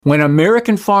When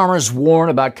American farmers warn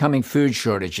about coming food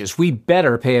shortages, we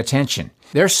better pay attention.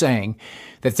 They're saying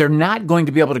that they're not going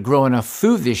to be able to grow enough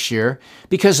food this year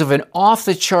because of an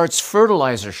off-the-charts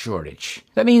fertilizer shortage.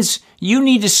 That means you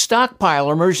need to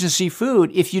stockpile emergency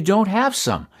food if you don't have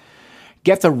some.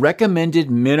 Get the recommended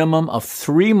minimum of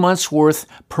 3 months' worth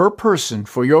per person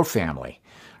for your family.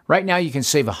 Right now, you can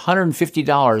save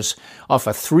 $150 off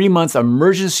a 3-month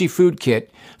emergency food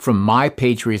kit from My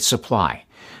Patriot Supply.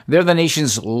 They're the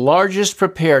nation's largest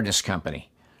preparedness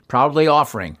company, proudly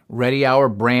offering Ready Hour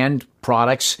brand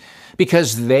products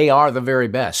because they are the very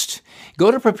best.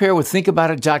 Go to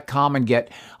preparewiththinkaboutit.com and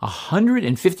get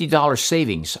 $150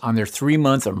 savings on their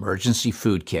 3-month emergency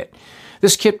food kit.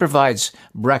 This kit provides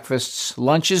breakfasts,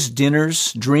 lunches,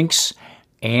 dinners, drinks,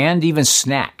 and even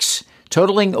snacks,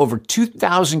 totaling over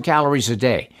 2,000 calories a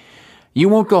day. You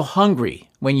won't go hungry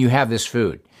when you have this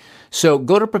food. So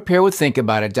go to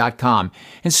preparewiththinkaboutit.com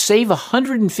and save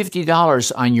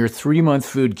 $150 on your 3-month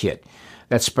food kit.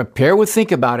 That's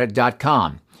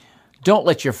preparewiththinkaboutit.com. Don't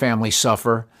let your family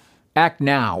suffer. Act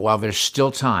now while there's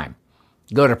still time.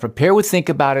 Go to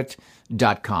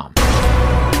preparewiththinkaboutit.com.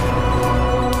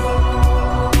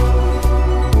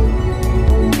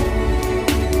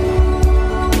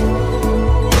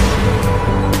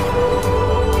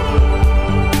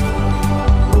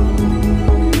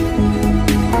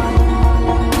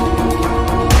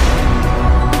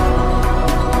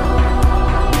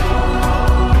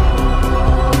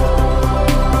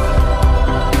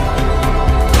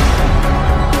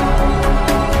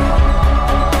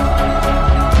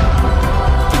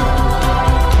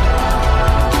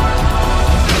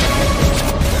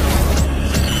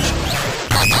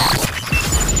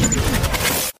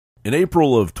 In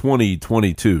April of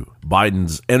 2022,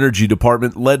 Biden's Energy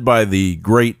Department, led by the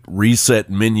Great Reset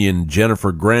minion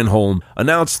Jennifer Granholm,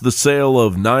 announced the sale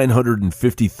of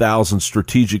 950,000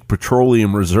 strategic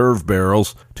petroleum reserve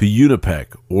barrels to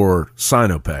Unipec, or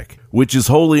Sinopec, which is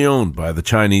wholly owned by the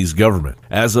Chinese government.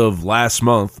 As of last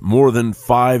month, more than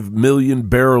 5 million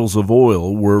barrels of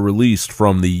oil were released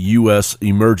from the U.S.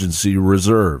 emergency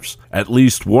reserves. At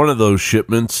least one of those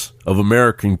shipments of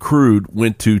American crude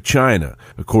went to China,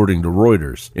 according to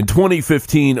Reuters. In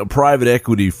 2015, a private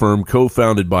equity firm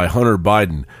co-founded by Hunter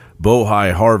Biden,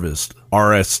 Bohai Harvest,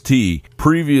 RST,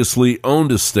 previously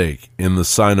owned a stake in the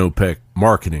Sinopec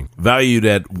marketing, valued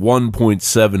at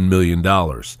 $1.7 million.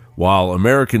 While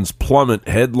Americans plummet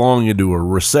headlong into a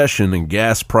recession and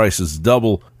gas prices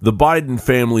double, the Biden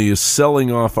family is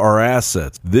selling off our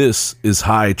assets. This is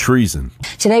high treason.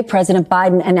 Today, President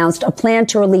Biden announced a plan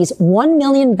to release 1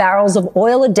 million barrels of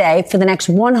oil a day for the next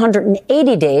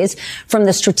 180 days from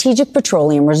the Strategic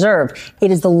Petroleum Reserve. It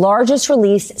is the largest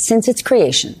release since its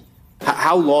creation.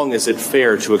 How long is it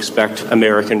fair to expect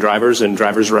American drivers and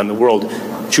drivers around the world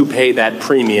to pay that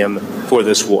premium for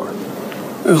this war?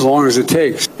 As long as it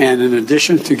takes. And in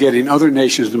addition to getting other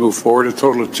nations to move forward, a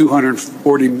total of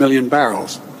 240 million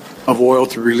barrels of oil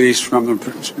to release from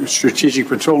the Strategic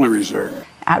Petroleum Reserve.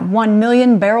 At 1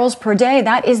 million barrels per day,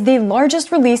 that is the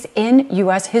largest release in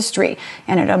U.S. history,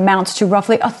 and it amounts to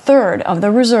roughly a third of the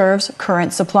reserve's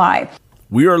current supply.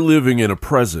 We are living in a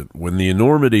present when the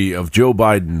enormity of Joe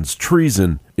Biden's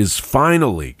treason is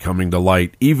finally coming to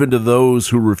light, even to those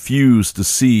who refuse to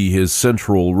see his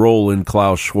central role in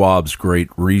Klaus Schwab's Great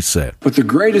Reset. But the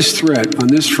greatest threat on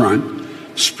this front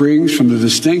springs from the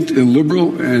distinct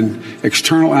illiberal and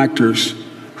external actors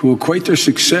who equate their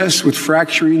success with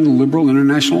fracturing the liberal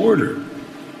international order.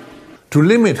 To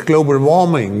limit global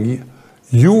warming,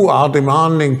 you are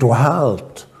demanding to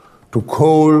halt to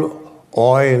coal,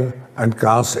 oil, and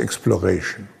gas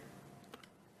exploration,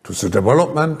 to the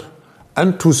development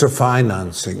and to the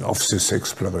financing of this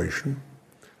exploration.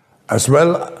 As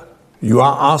well, you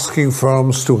are asking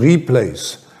firms to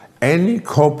replace any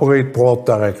corporate board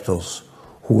directors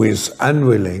who is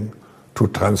unwilling to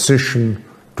transition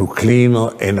to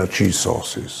cleaner energy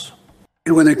sources.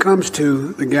 When it comes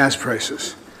to the gas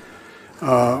prices,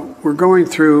 we're going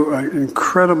through an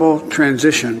incredible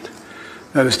transition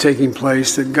that is taking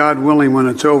place, that God willing, when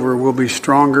it's over, we'll be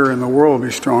stronger and the world will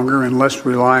be stronger and less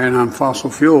reliant on fossil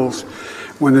fuels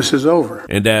when this is over.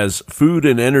 And as food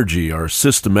and energy are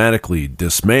systematically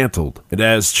dismantled, and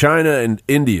as China and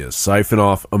India siphon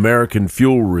off American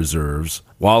fuel reserves,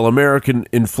 while American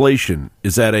inflation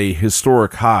is at a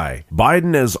historic high,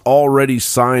 Biden has already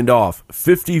signed off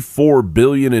 $54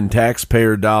 billion in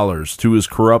taxpayer dollars to his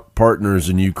corrupt partners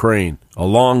in Ukraine.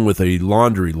 along with a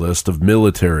laundry list of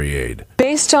military aid.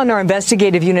 Based on our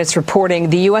investigative unit's reporting,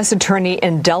 the U.S. Attorney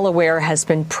in Delaware has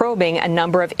been probing a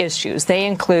number of issues. They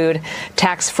include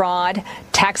tax fraud,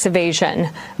 tax evasion,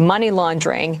 money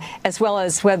laundering, as well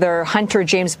as whether Hunter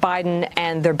James Biden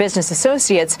and their business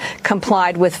associates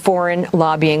complied with foreign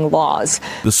lobbying laws.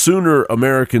 The sooner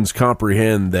Americans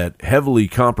comprehend that heavily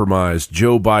compromised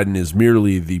Joe Biden is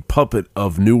merely the puppet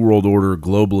of New World Order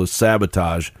globalist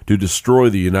sabotage to destroy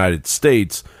the United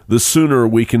States, the sooner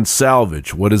we can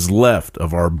salvage what is left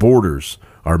of our borders,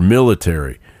 our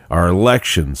military, our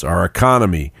elections, our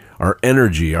economy, our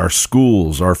energy, our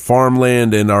schools, our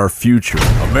farmland, and our future.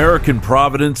 American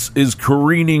Providence is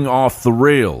careening off the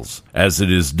rails as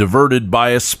it is diverted by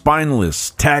a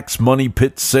spineless tax money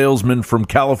pit salesman from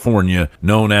California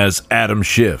known as Adam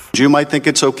Schiff. You might think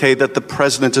it's okay that the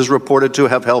president is reported to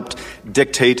have helped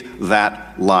dictate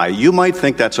that lie. You might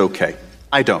think that's okay.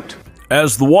 I don't.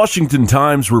 As the Washington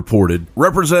Times reported,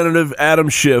 Representative Adam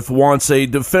Schiff wants a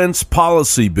defense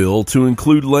policy bill to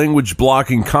include language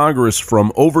blocking Congress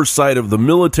from oversight of the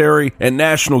military and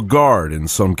National Guard in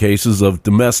some cases of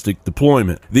domestic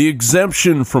deployment. The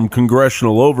exemption from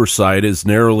congressional oversight is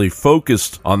narrowly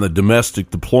focused on the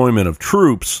domestic deployment of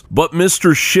troops, but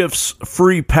Mr. Schiff's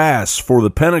free pass for the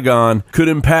Pentagon could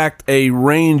impact a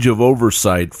range of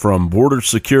oversight from border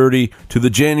security to the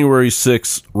January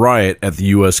 6th riot at the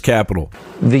U.S. Capitol.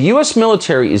 The U.S.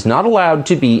 military is not allowed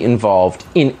to be involved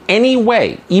in any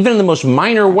way, even in the most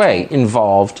minor way,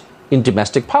 involved in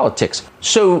domestic politics.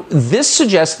 So this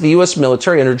suggests the U.S.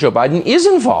 military under Joe Biden is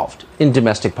involved in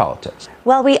domestic politics.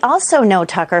 Well, we also know,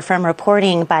 Tucker, from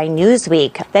reporting by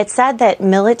Newsweek that said that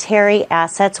military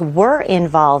assets were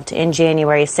involved in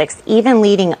January 6th, even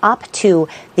leading up to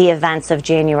the events of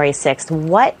January 6th.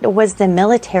 What was the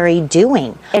military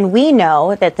doing? And we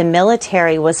know that the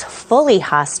military was fully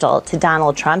hostile to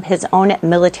Donald Trump. His own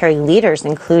military leaders,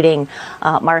 including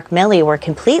Mark Milley, were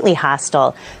completely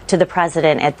hostile to the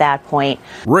president at that point.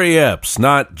 Ray Epps,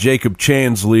 not Jacob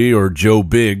Chansley or Joe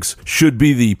Biggs, should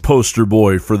be the poster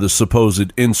boy for the supposed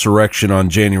insurrection on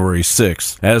January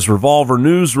 6th. As Revolver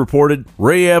News reported,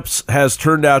 Ray Epps has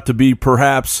turned out to be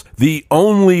perhaps the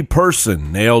only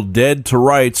person nailed dead to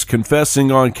rights confessing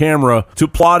on camera to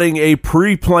plotting a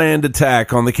pre-planned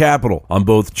attack on the Capitol. On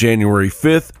both January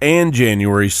 5th and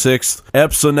January 6th,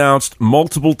 Epps announced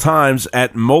multiple times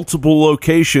at multiple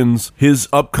locations his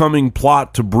upcoming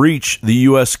plot to breach the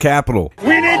U.S. Capitol.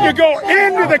 We need to go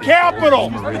into the Capitol!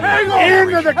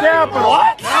 Into the Capitol!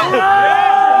 What? No!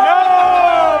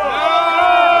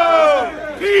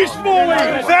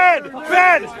 Peacefully! Fed!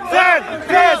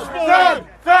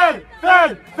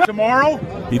 Tomorrow?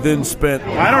 He then spent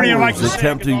hours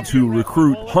attempting to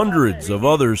recruit hundreds of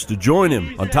others to join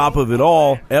him. On top of it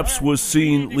all, Epps was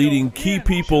seen leading key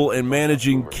people and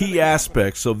managing key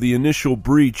aspects of the initial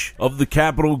breach of the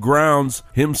Capitol grounds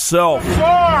himself. It's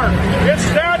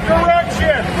that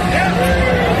direction!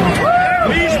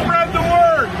 Please spread the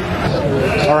word!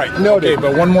 All right, noted. Okay,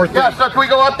 but one more thing. Yeah, so can we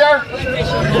go up there?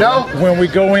 No? When we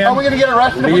go in... Are we going to get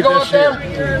arrested if we go up there?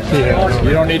 Yeah, you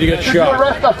don't need to get shot. Did you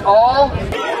arrest us all?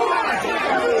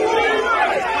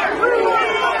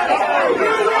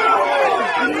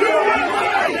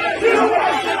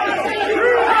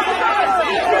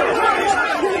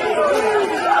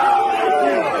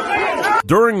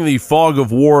 During the fog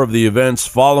of war of the events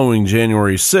following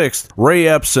January 6th, Ray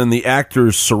Epps and the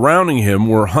actors surrounding him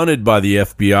were hunted by the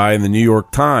FBI and the New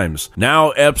York Times.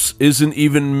 Now Epps isn't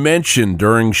even mentioned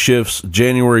during Schiff's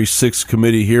January 6th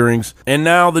committee hearings, and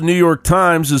now the New York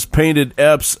Times has painted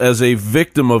Epps as a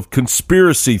victim of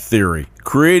conspiracy theory,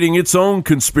 creating its own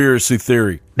conspiracy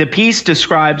theory. The piece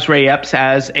describes Ray Epps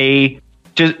as a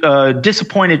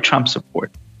disappointed Trump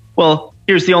supporter. Well,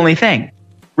 here's the only thing.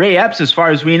 Ray Epps, as far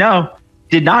as we know,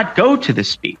 did not go to the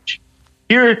speech.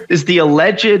 Here is the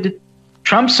alleged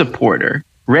Trump supporter,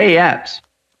 Ray Epps,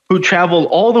 who traveled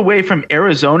all the way from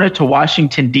Arizona to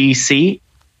Washington, D.C.,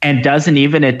 and doesn't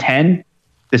even attend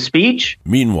the speech.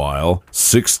 Meanwhile,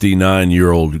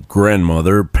 69-year-old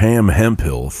grandmother Pam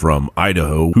Hemphill from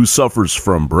Idaho, who suffers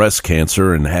from breast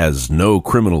cancer and has no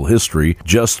criminal history,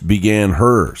 just began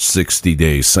her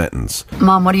 60-day sentence.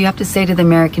 Mom, what do you have to say to the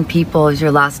American people as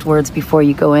your last words before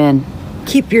you go in?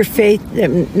 Keep your faith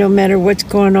that no matter what's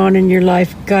going on in your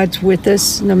life, God's with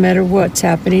us, no matter what's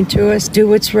happening to us. Do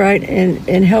what's right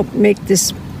and help make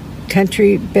this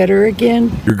country better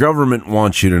again. Your government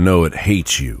wants you to know it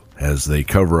hates you as they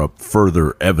cover up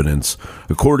further evidence.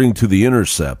 According to The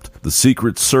Intercept, The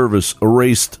Secret Service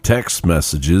erased text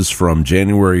messages from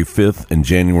January 5th and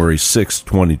January 6th,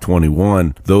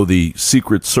 2021, though the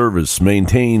Secret Service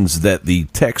maintains that the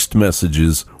text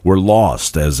messages were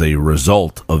lost as a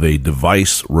result of a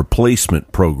device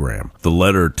replacement program. The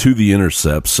letter to The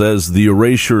Intercept says the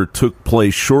erasure took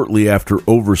place shortly after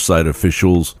oversight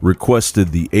officials requested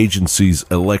the agency's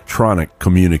electronic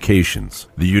communications.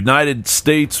 The United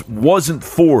States wasn't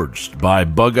forged by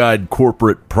bug-eyed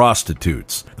corporate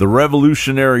prostitutes. The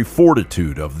revolutionary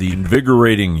fortitude of the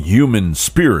invigorating human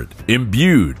spirit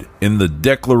imbued in the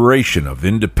Declaration of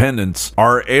Independence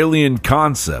are alien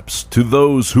concepts to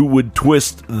those who would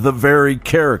twist the very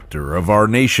character of our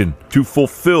nation to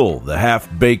fulfill the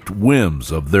half-baked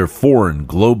whims of their foreign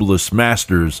globalist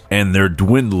masters and their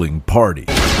dwindling party.